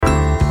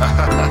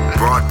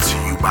brought to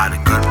you by the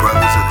good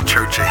brothers of the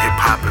Church of Hip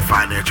Hop and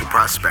Financial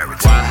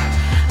Prosperity.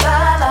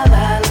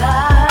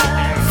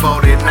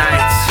 40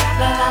 nights,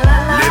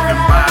 living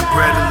by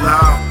bread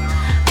alone,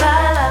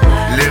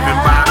 living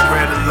by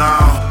bread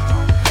alone,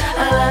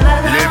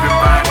 living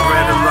by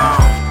bread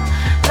alone,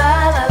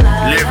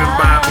 living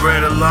by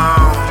bread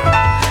alone,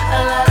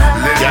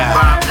 living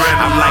by bread alone.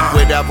 I'm like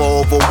whatever,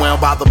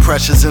 overwhelmed by the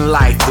pressures in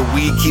life. The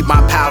weed keep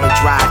my powder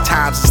dry.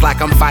 Times it's like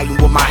I'm fighting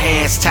with my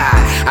hands tied.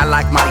 I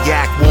like my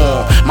yak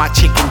warm, my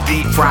chicken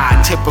deep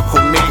fried.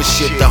 Typical nigga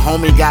shit. The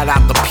homie got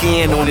out the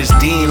pen on his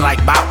dean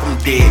like Malcolm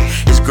did.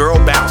 His girl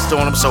bounced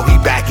on him, so he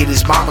back at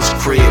his mama's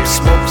crib.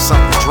 Smoke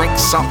something, drink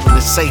something,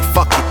 and say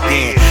fuck it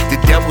then.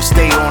 The devil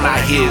stay on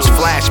our heels.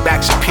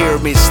 Flashbacks of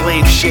pyramids,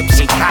 slave ships,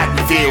 and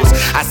cotton fields.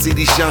 I see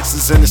these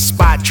youngsters in the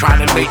spot trying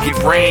to make it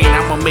rain.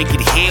 I'ma make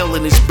it hail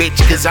in this bitch,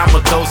 cause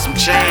I'ma throw some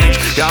change.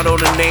 Y'all know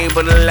the name,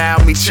 but allow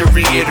me to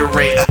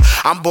reiterate.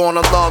 I'm born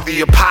a law,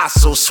 the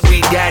apostle,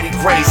 sweet daddy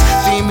grace.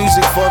 Theme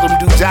music for them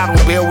dudes I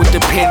don't bear with the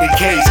pen and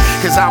case.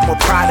 Cause I'm a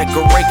product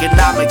of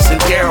Reaganomics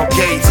and Daryl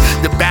Gates.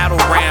 The battle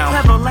round,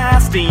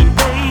 everlasting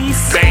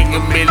bass. bang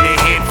him in the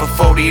head for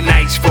 40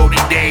 nights, 40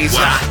 days.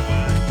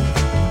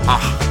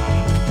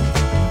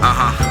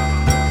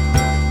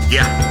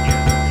 Yeah,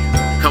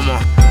 come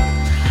on.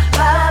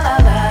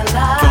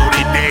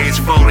 40 days,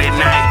 40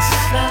 nights,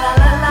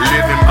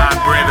 living by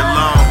bread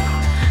alone.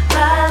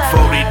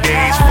 40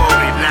 days,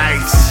 40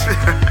 nights,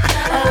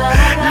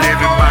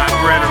 living by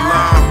bread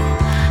alone.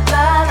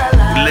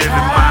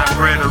 Living by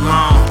bread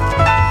alone.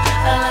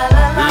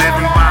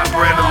 Living by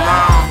bread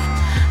alone.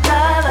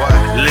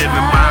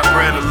 Living by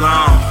bread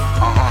alone.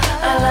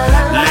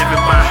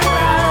 Living by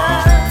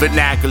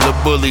vernacular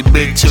bully,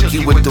 big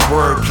tookie with the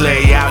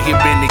wordplay. Out here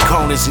bending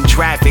corners in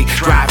traffic,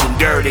 driving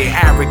dirty,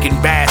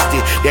 arrogant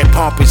bastard. That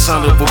pompous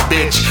son of a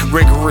bitch,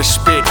 rigorous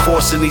spit,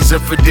 forcing these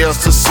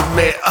infidels to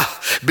submit.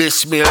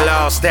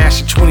 Bismillah,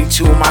 stashing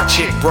 22 on my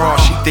chick bra.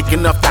 She thick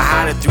enough to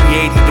hide at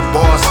 380. The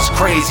boss is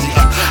crazy.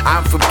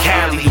 I'm from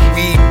Cali,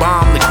 weed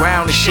bomb, the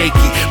ground is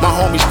shaky. My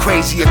homies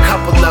crazy, a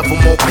couple of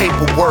them on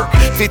paperwork.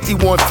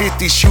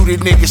 5150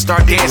 shooting niggas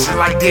start dancing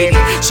like Diddy.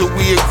 So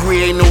we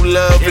agree, ain't no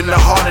love in the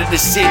heart of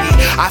the city.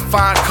 I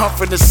find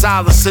comfort and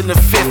solace in the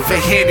fifth for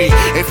Henny.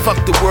 And fuck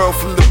the world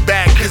from the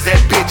back, cause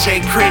that bitch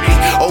ain't pretty.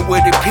 Oh,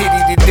 with the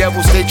pity, the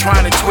devils, they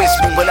trying to twist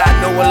me. But I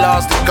know I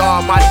lost the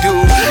guard, my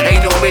dude.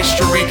 Ain't no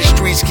mystery. The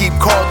streets keep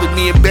calling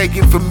me and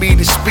begging for me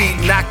to speak.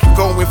 And I can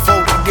go in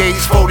 40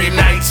 days, 40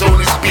 nights on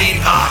this beat.